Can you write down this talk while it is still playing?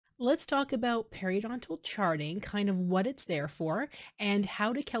Let's talk about periodontal charting, kind of what it's there for, and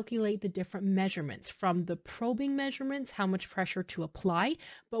how to calculate the different measurements from the probing measurements, how much pressure to apply.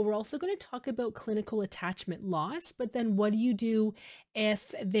 But we're also going to talk about clinical attachment loss. But then what do you do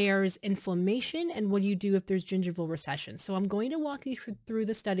if there's inflammation and what do you do if there's gingival recession? So I'm going to walk you through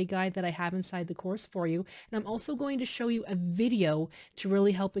the study guide that I have inside the course for you. And I'm also going to show you a video to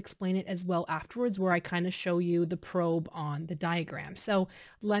really help explain it as well afterwards, where I kind of show you the probe on the diagram. So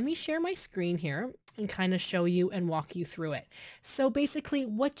let me share my screen here and kind of show you and walk you through it. So basically,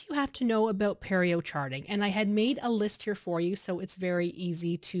 what do you have to know about perio charting? And I had made a list here for you, so it's very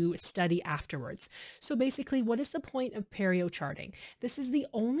easy to study afterwards. So basically, what is the point of perio charting? This is the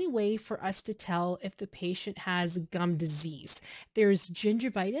only way for us to tell if the patient has gum disease. There's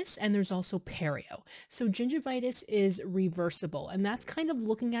gingivitis and there's also perio. So gingivitis is reversible, and that's kind of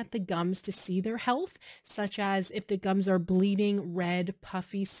looking at the gums to see their health, such as if the gums are bleeding, red,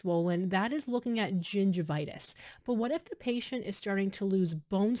 puffy, swollen. That is looking at gingivitis. But what if the patient is starting to lose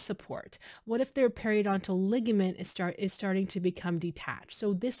bone support? What if their periodontal ligament is starting to become detached?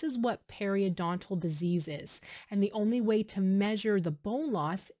 So this is what periodontal disease is. And the only way to measure the bone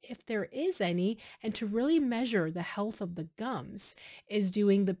loss, if there is any, and to really measure the health of the gums is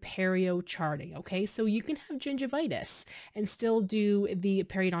doing the perio charting. Okay, so you can have gingivitis and still do the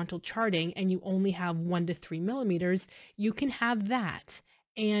periodontal charting and you only have 1 to 3 millimeters. You can have that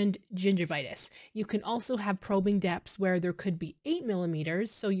and gingivitis. You can also have probing depths where there could be 8 millimeters,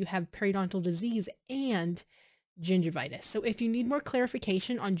 so you have periodontal disease and gingivitis. So if you need more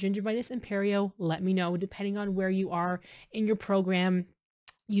clarification on gingivitis and perio, let me know. Depending on where you are in your program,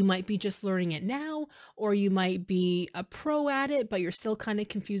 you might be just learning it now, or you might be a pro at it, but you're still kind of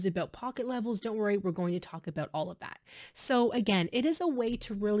confused about pocket levels. Don't worry, we're going to talk about all of that. So again, it is a way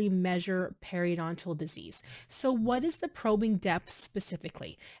to really measure periodontal disease. So what is the probing depth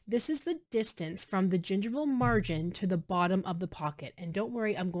specifically? This is the distance from the gingival margin to the bottom of the pocket. And don't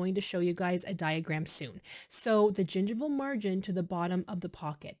worry, I'm going to show you guys a diagram soon. So the gingival margin to the bottom of the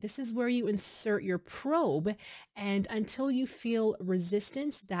pocket. This is where you insert your probe, and until you feel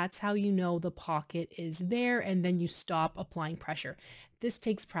resistance, that's how you know the pocket is there, and then you stop applying pressure. This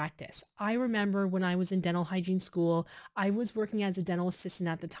takes practice. I remember when I was in dental hygiene school, I was working as a dental assistant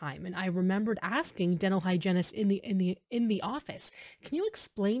at the time, and I remembered asking dental hygienists in the office, "Can you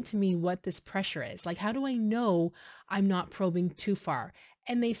explain to me what this pressure is? Like, how do I know I'm not probing too far?"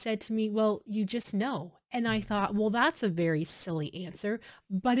 And they said to me, "Well, you just know." And I thought, well, that's a very silly answer,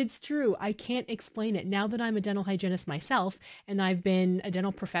 but it's true. I can't explain it now that I'm a dental hygienist myself, and I've been a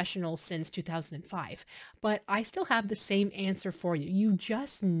dental professional since 2005. But I still have the same answer for you. You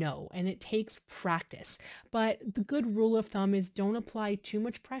just know, and it takes practice. But the good rule of thumb is don't apply too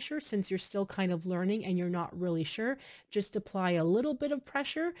much pressure since you're still kind of learning and you're not really sure. Just apply a little bit of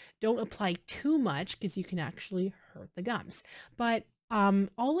pressure. Don't apply too much because you can actually hurt the gums. But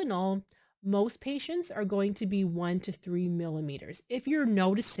all in all, most patients are going to be 1 to 3 millimeters. If you're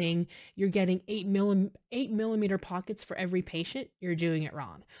noticing you're getting 8 millimeter pockets for every patient, you're doing it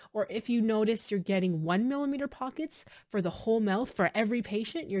wrong. Or if you notice you're getting 1 millimeter pockets for the whole mouth for every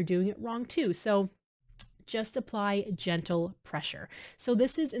patient, you're doing it wrong too. So just apply gentle pressure. So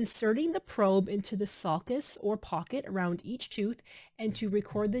this is inserting the probe into the sulcus or pocket around each tooth and to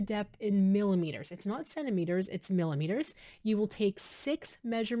record the depth in millimeters. It's not centimeters, it's millimeters. You will take 6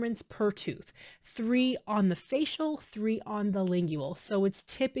 measurements per tooth, 3 on the facial, 3 on the lingual. So it's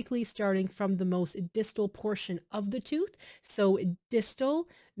typically starting from the most distal portion of the tooth. So distal,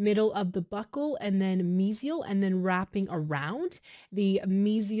 middle of the buccal, and then mesial, and then wrapping around the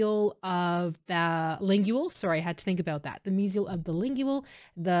mesial of the lingual. Sorry, I had to think about that. The mesial of the lingual,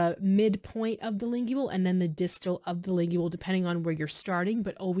 the midpoint of the lingual, and then the distal of the lingual, depending on where you're starting,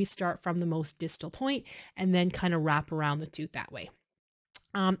 but always start from the most distal point and then kind of wrap around the tooth that way.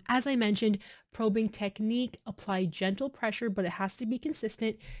 As I mentioned, probing technique, apply gentle pressure, but it has to be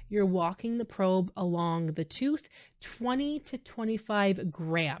consistent. You're walking the probe along the tooth, 20 to 25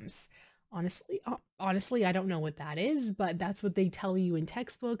 grams. Honestly, I don't know what that is, but that's what they tell you in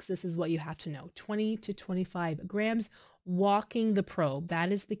textbooks. This is what you have to know, 20 to 25 grams. Walking the probe,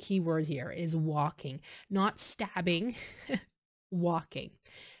 that is the key word here, is walking, not stabbing, walking.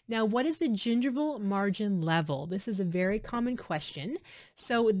 Now, what is the gingival margin level? This is a very common question.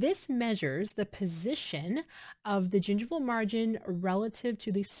 So this measures the position of the gingival margin relative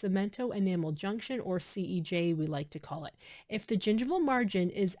to the cemento-enamel junction, or CEJ, we like to call it. If the gingival margin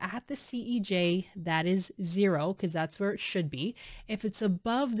is at the CEJ, that is 0, because that's where it should be. If it's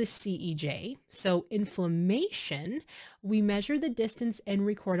above the CEJ, so inflammation, we measure the distance and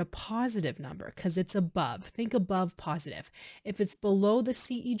record a positive number because it's above. Think above positive. If it's below the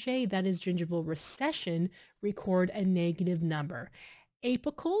CEJ, that is gingival recession, record a negative number.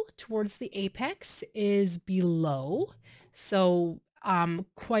 Apical towards the apex is below. So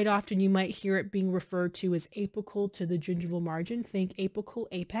quite often you might hear it being referred to as apical to the gingival margin. Think apical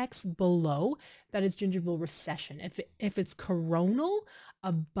apex below, that is gingival recession. If it's coronal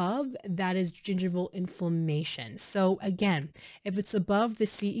above, that is gingival inflammation. So again, if it's above the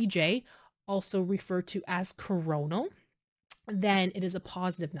CEJ, also referred to as coronal, then it is a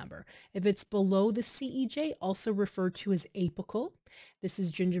positive number. If it's below the CEJ, also referred to as apical, this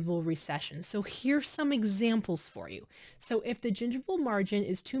is gingival recession. So here's some examples for you. So if the gingival margin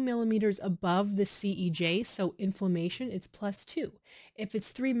is 2 millimeters above the CEJ, so inflammation, it's +2. If it's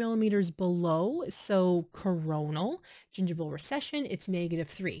 3 millimeters below, so coronal, gingival recession, it's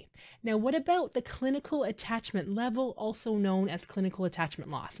 -3. Now, what about the clinical attachment level, also known as clinical attachment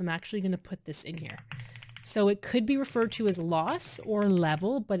loss? I'm actually going to put this in here. So it could be referred to as loss or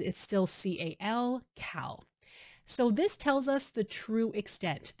level, but it's still CAL, cal. So this tells us the true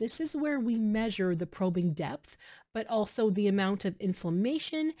extent. This is where we measure the probing depth, but also the amount of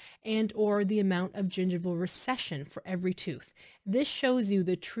inflammation and or the amount of gingival recession for every tooth. This shows you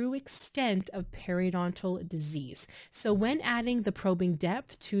the true extent of periodontal disease. So when adding the probing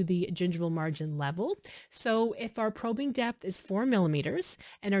depth to the gingival margin level, so if our probing depth is 4 millimeters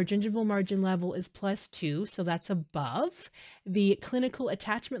and our gingival margin level is +2, so that's above, the clinical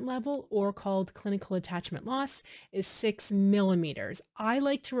attachment level, or called clinical attachment loss, is 6 millimeters. I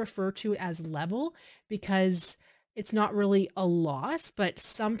like to refer to it as level because it's not really a loss, but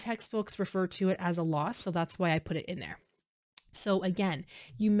some textbooks refer to it as a loss, so that's why I put it in there. So again,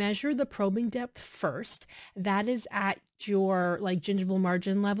 you measure the probing depth first. That is at your gingival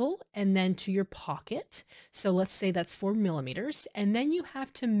margin level and then to your pocket. So let's say that's 4 millimeters. And then you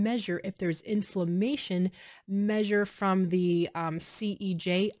have to measure if there's inflammation, measure from the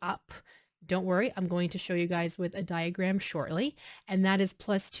CEJ up. Don't worry, I'm going to show you guys with a diagram shortly, and that is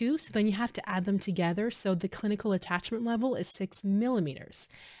 +2, so then you have to add them together, so the clinical attachment level is 6 millimeters.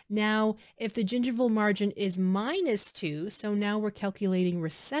 Now, if the gingival margin is -2, so now we're calculating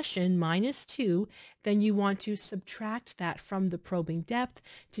recession, -2, then you want to subtract that from the probing depth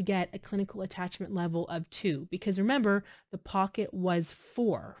to get a clinical attachment level of 2, because remember, the pocket was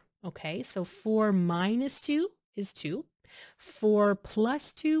 4, okay? So 4 minus 2 is 2. 4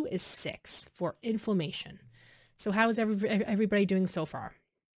 plus 2 is 6 for inflammation. So how is everybody doing so far?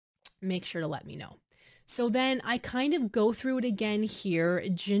 Make sure to let me know. So then I kind of go through it again here,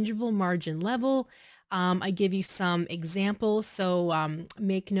 gingival margin level. I give you some examples, so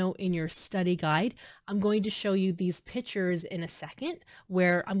make note in your study guide. I'm going to show you these pictures in a second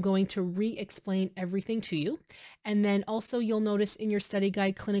where I'm going to re-explain everything to you. And then also you'll notice in your study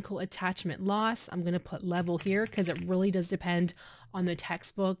guide, clinical attachment loss. I'm going to put level here because it really does depend on the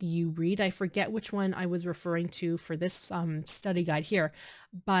textbook you read. I forget which one I was referring to for this study guide here,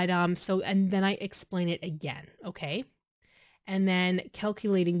 but and then I explain it again, okay? And then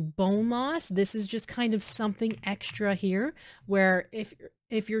calculating bone loss, this is just kind of something extra here, where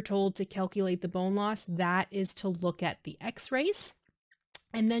if you're told to calculate the bone loss, that is to look at the x-rays.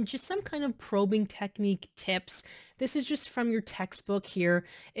 And then just some kind of probing technique tips. This is just from your textbook here.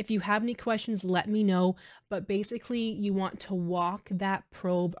 If you have any questions, let me know. But basically, you want to walk that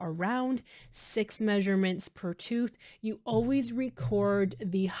probe around, 6 measurements per tooth. You always record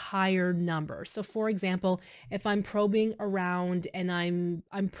the higher number. So for example, if I'm probing around and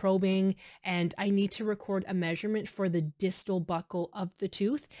I'm probing and I need to record a measurement for the distal buccal of the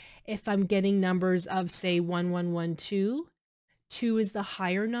tooth, if I'm getting numbers of say 1112, 2 is the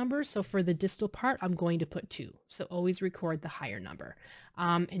higher number, so for the distal part, I'm going to put 2. So always record the higher number.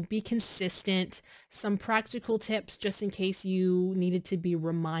 And be consistent. Some practical tips, just in case you needed to be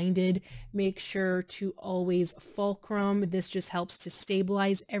reminded, make sure to always fulcrum. This just helps to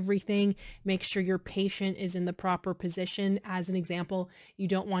stabilize everything. Make sure your patient is in the proper position. As an example, you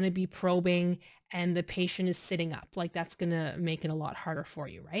don't want to be probing and the patient is sitting up. Like, that's going to make it a lot harder for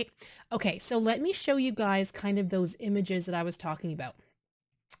you, right? Okay, so let me show you guys kind of those images that I was talking about.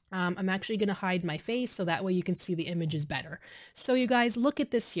 I'm actually going to hide my face so that way you can see the images better. So you guys, look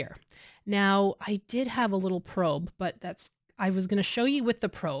at this here. Now, I did have a little probe, but I was going to show you with the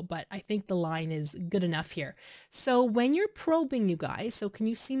probe, but I think the line is good enough here. So when you're probing, you guys, so can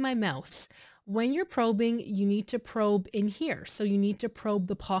you see my mouse? When you're probing, you need to probe in here. So you need to probe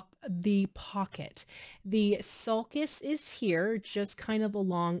the the pocket. The sulcus is here, just kind of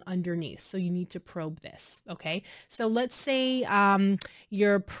along underneath. So you need to probe this, okay? So let's say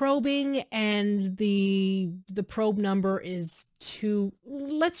you're probing and the probe number is 2,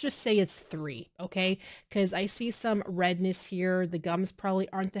 let's just say it's 3, okay? Because I see some redness here. The gums probably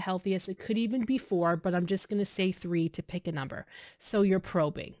aren't the healthiest. It could even be 4, but I'm just going to say 3 to pick a number. So you're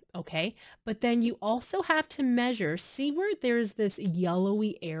probing, okay? But then you also have to measure, see where there's this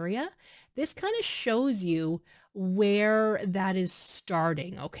yellowy area? This kind of shows you where that is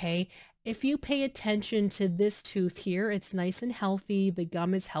starting, okay? If you pay attention to this tooth here, it's nice and healthy. The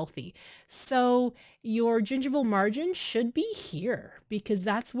gum is healthy. So your gingival margin should be here because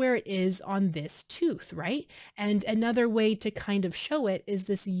that's where it is on this tooth, right? And another way to kind of show it is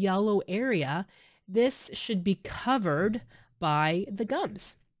this yellow area. This should be covered by the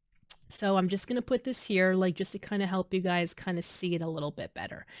gums. So I'm just going to put this here, like just to kind of help you guys kind of see it a little bit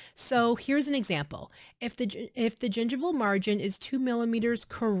better. So here's an example. If the gingival margin is 2 millimeters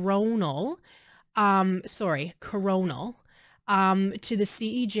coronal, coronal, to the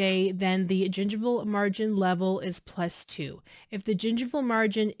CEJ, then the gingival margin level is +2. If the gingival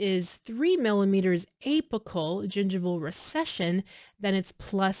margin is 3 millimeters apical gingival recession, then it's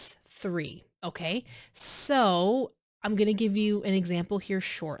 +3. Okay, so I'm going to give you an example here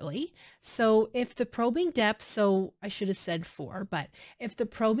shortly. So if the probing depth, so I should have said 4, but if the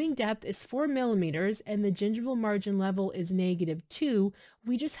probing depth is 4 millimeters and the gingival margin level is -2,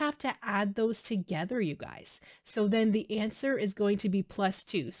 we just have to add those together, you guys. So then the answer is going to be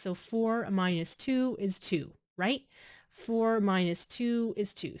 +2. So 4 minus 2 is 2, right? 4 minus 2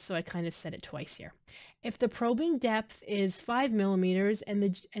 is 2. So I kind of said it twice here. If the probing depth is 5 millimeters and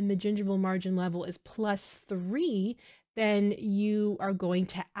the gingival margin level is +3, then you are going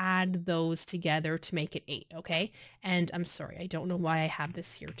to add those together to make it 8, okay? And I'm sorry, I don't know why I have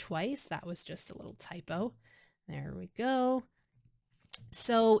this here twice. That was just a little typo. There we go.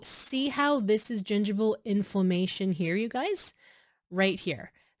 So see how this is gingival inflammation here, you guys? Right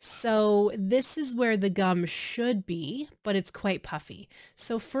here. So this is where the gum should be, but it's quite puffy.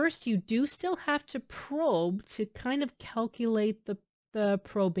 So first you do still have to probe to kind of calculate the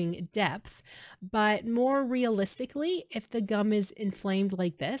probing depth, but more realistically, if the gum is inflamed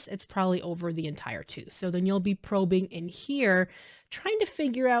like this, it's probably over the entire tooth. So then you'll be probing in here, trying to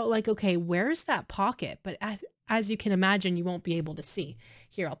figure out like, okay, where's that pocket? But as you can imagine, you won't be able to see.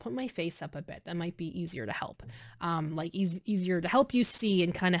 Here, I'll put my face up a bit. That might be easier to help. Easier to help you see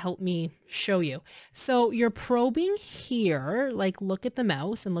and kind of help me show you. So you're probing here, like look at the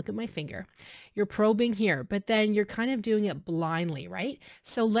mouse and look at my finger. You're probing here, but then you're kind of doing it blindly, right?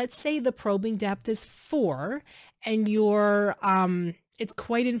 So let's say the probing depth is 4 and it's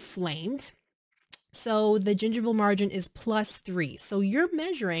quite inflamed. So the gingival margin is +3. So you're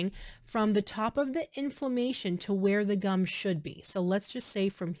measuring from the top of the inflammation to where the gum should be. So let's just say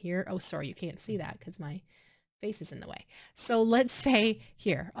from here, oh, sorry, you can't see that because my face is in the way. So let's say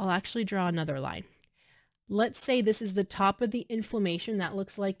here, I'll actually draw another line. Let's say this is the top of the inflammation. That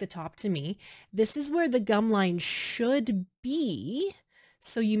looks like the top to me. This is where the gum line should be.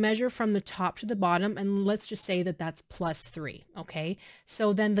 So you measure from the top to the bottom, and let's just say that that's +3, okay?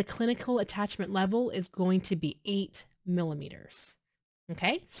 So then the clinical attachment level is going to be 8 millimeters.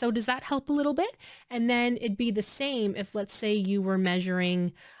 Okay, so does that help a little bit? And then it'd be the same if, let's say, you were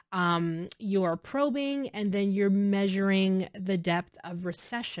measuring your probing and then you're measuring the depth of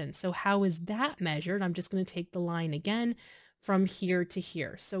recession. So how is that measured? I'm just going to take the line again from here to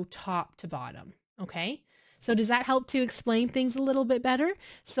here. So top to bottom, okay? So does that help to explain things a little bit better?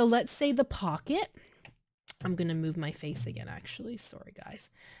 So let's say the pocket, I'm going to move my face again, actually. Sorry,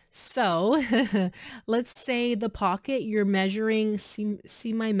 guys. So let's say the pocket, you're measuring,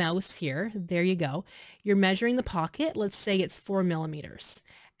 see my mouse here. There you go. You're measuring the pocket. Let's say it's 4 millimeters.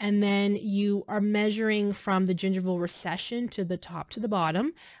 And then you are measuring from the gingival recession to the top to the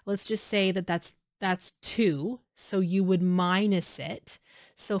bottom. Let's just say that that's 2. So you would minus it.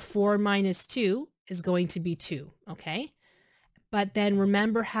 So 4 minus 2 is going to be 2, okay? But then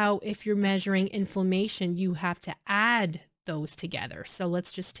remember how if you're measuring inflammation, you have to add those together. So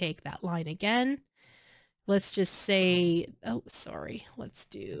let's just take that line again. Let's just say, oh, sorry,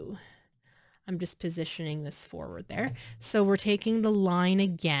 I'm just positioning this forward there. So we're taking the line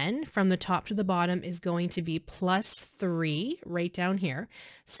again from the top to the bottom is going to be +3 right down here.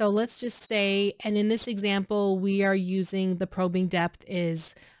 So let's just say, and in this example, we are using the probing depth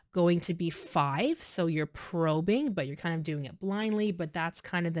is going to be 5. So you're probing, but you're kind of doing it blindly, but that's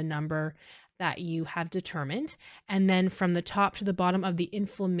kind of the number that you have determined. And then from the top to the bottom of the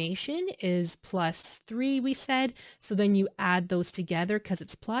inflammation is +3, we said. So then you add those together because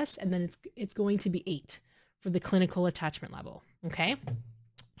it's plus, and then it's going to be 8 for the clinical attachment level. Okay.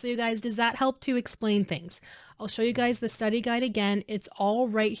 So you guys, does that help to explain things? I'll show you guys the study guide again. It's all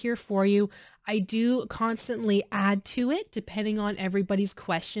right here for you. I do constantly add to it depending on everybody's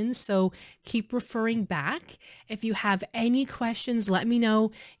questions, so keep referring back. If you have any questions, let me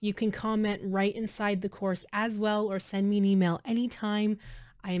know. You can comment right inside the course as well, or send me an email anytime.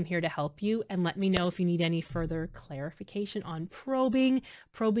 I am here to help you, and let me know if you need any further clarification on probing,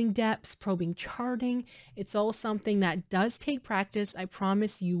 probing depths, probing charting. It's all something that does take practice. I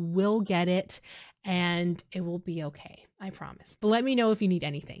promise you will get it, and it will be okay. I promise. But let me know if you need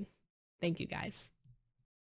anything. Thank you, guys.